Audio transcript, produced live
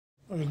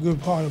Well, the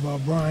good part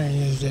about Bryant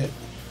is that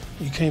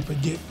you can't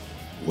predict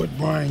what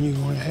Bryant you're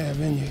going to have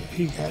in there.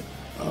 He got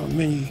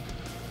many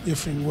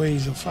different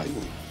ways of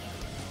fighting,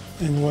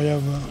 and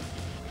whatever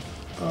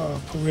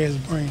Perez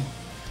brings,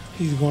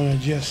 he's going to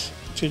adjust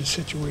to the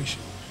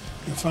situation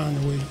and find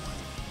a way to win.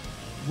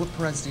 What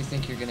Perez do you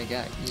think you're going to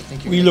get? You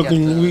think you're we going to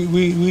looking get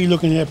we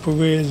looking at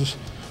Perez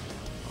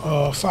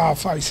 5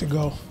 fights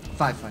ago.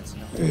 5 fights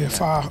ago. Yeah,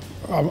 five.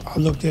 I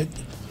looked at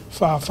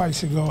 5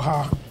 fights ago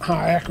how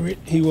accurate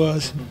he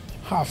was,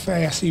 how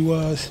fast he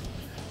was,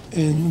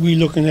 and we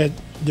looking at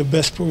the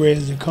best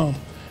Perez to come,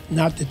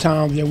 not the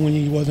times that when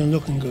he wasn't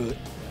looking good.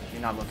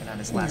 You're not looking at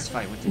his last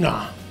fight with the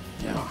Nah.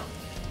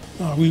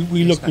 We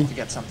expect looking to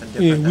get something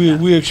different. Yeah,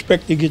 we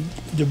expect to get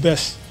the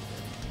best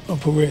of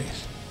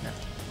Perez. Yeah.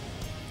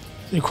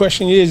 The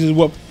question is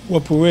what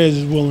Perez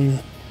is willing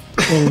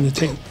to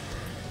take.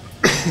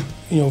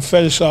 You know,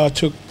 Fedesar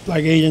took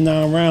like 8 or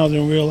 9 rounds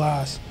and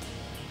realized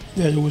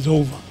that it was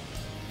over,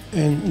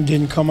 and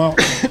didn't come out.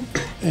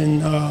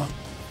 And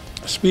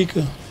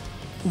Speaker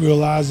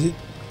realized it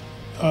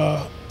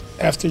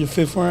after the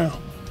 5th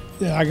round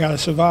that I gotta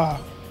survive.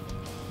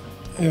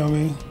 You know what I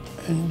mean?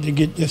 And to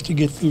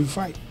get through the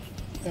fight.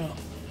 You know.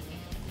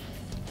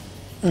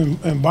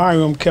 And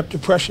Byram kept the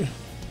pressure,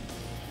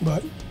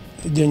 but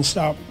it didn't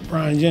stop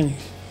Bryant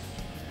Jennings.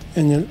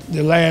 And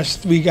the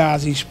last 3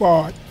 guys he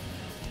sparred,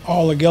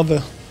 all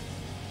together,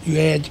 you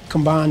had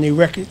combined their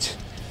records,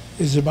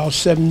 is about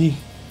 70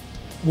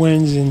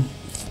 wins and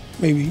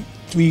maybe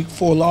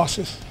 3-4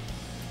 losses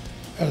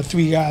out of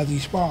 3 guys he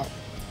sparred.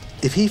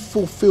 If he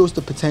fulfills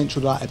the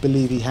potential that I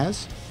believe he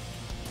has,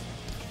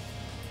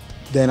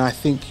 then I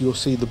think you'll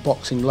see the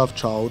boxing love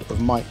child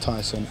of Mike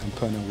Tyson and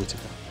Pernell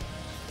Whitaker.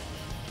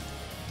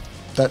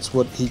 That's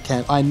what he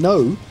can. I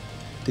know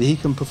that he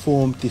can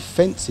perform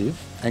defensive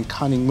and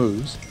cunning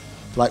moves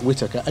like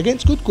Whitaker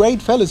against good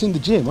grade fellas in the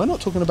gym. I'm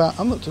not talking about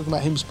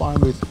him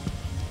sparring with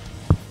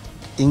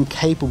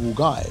incapable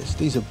guys.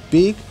 These are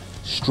big,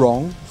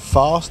 strong,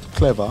 fast,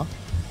 clever,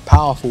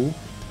 powerful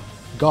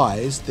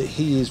guys that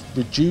he is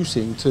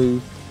reducing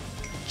to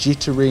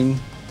jittering,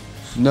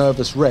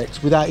 nervous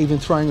wrecks without even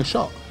throwing a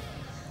shot.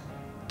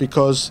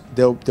 Because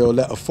they'll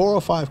let a 4 or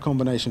 5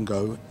 combination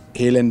go,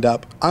 he'll end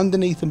up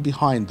underneath and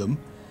behind them.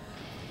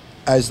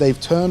 As they've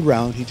turned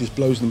round, he just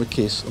blows them a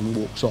kiss and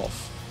walks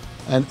off.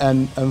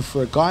 And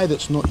for a guy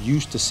that's not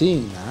used to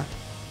seeing that,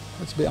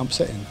 that's a bit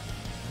upsetting.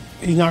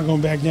 He's not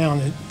going back down.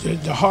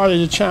 The harder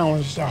the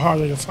challenge, the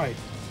harder the fight.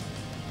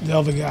 The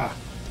other guy.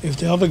 If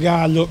the other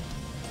guy looked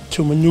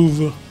to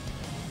maneuver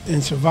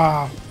and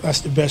survive,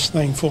 that's the best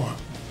thing for him.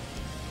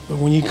 But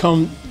when you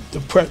come to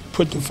press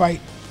the fight,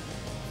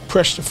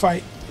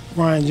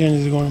 Bryant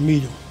Jennings is going to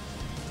meet him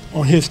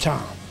on his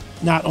time,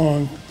 not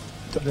on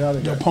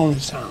the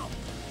opponent's time.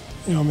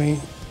 You know what I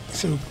mean?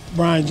 So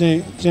Bryant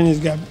Jennings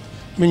got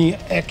many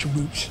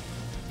attributes.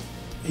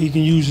 He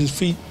can use his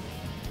feet.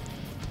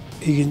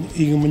 He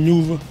can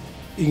maneuver.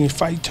 He can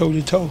fight toe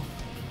to toe,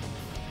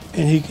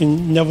 and he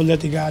can never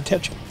let the guy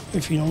touch him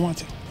if he don't want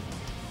to.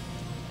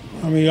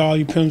 I mean, it all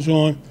depends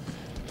on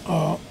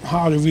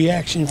how the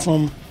reaction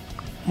from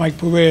Mike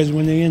Perez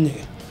when they're in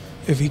there.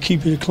 If he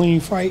keep it a clean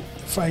fight,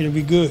 the fight will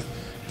be good.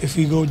 If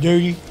he go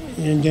dirty,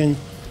 and then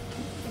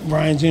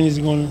Bryant Jennings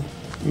is going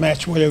to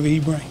match whatever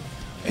he brings.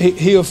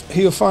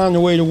 He'll find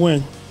a way to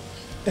win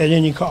at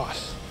any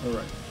cost. All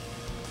right.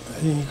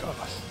 At any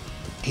cost.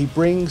 He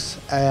brings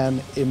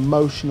an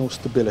emotional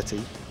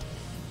stability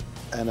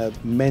and a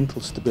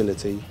mental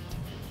stability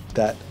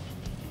that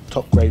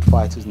top grade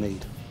fighters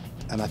need.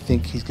 And I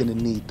think he's going to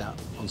need that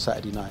on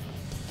Saturday night.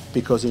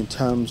 Because in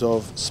terms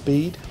of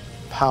speed,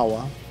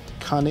 power,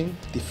 cunning,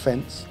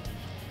 defense,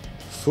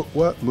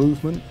 footwork,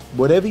 movement,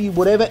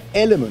 whatever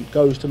element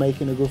goes to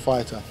making a good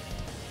fighter.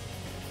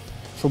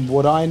 From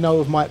what I know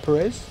of Mike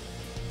Perez,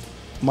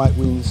 Mike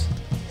wins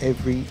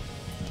every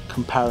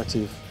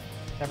comparative.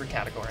 Every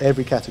category.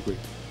 Every category.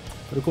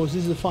 But of course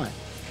this is a fight.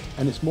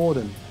 And it's more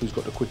than who's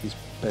got the quickest,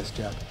 best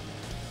jab.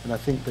 And I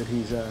think that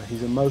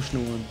his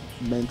emotional and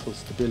mental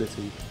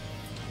stability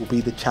will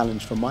be the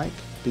challenge for Mike,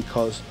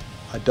 because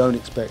I don't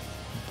expect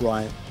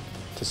Bryant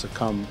to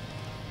succumb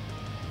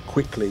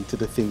quickly to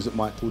the things that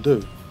Mike will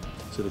do.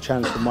 So the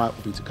challenge for Mike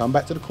will be to come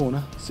back to the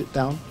corner, sit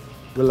down,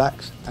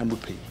 relax and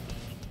repeat.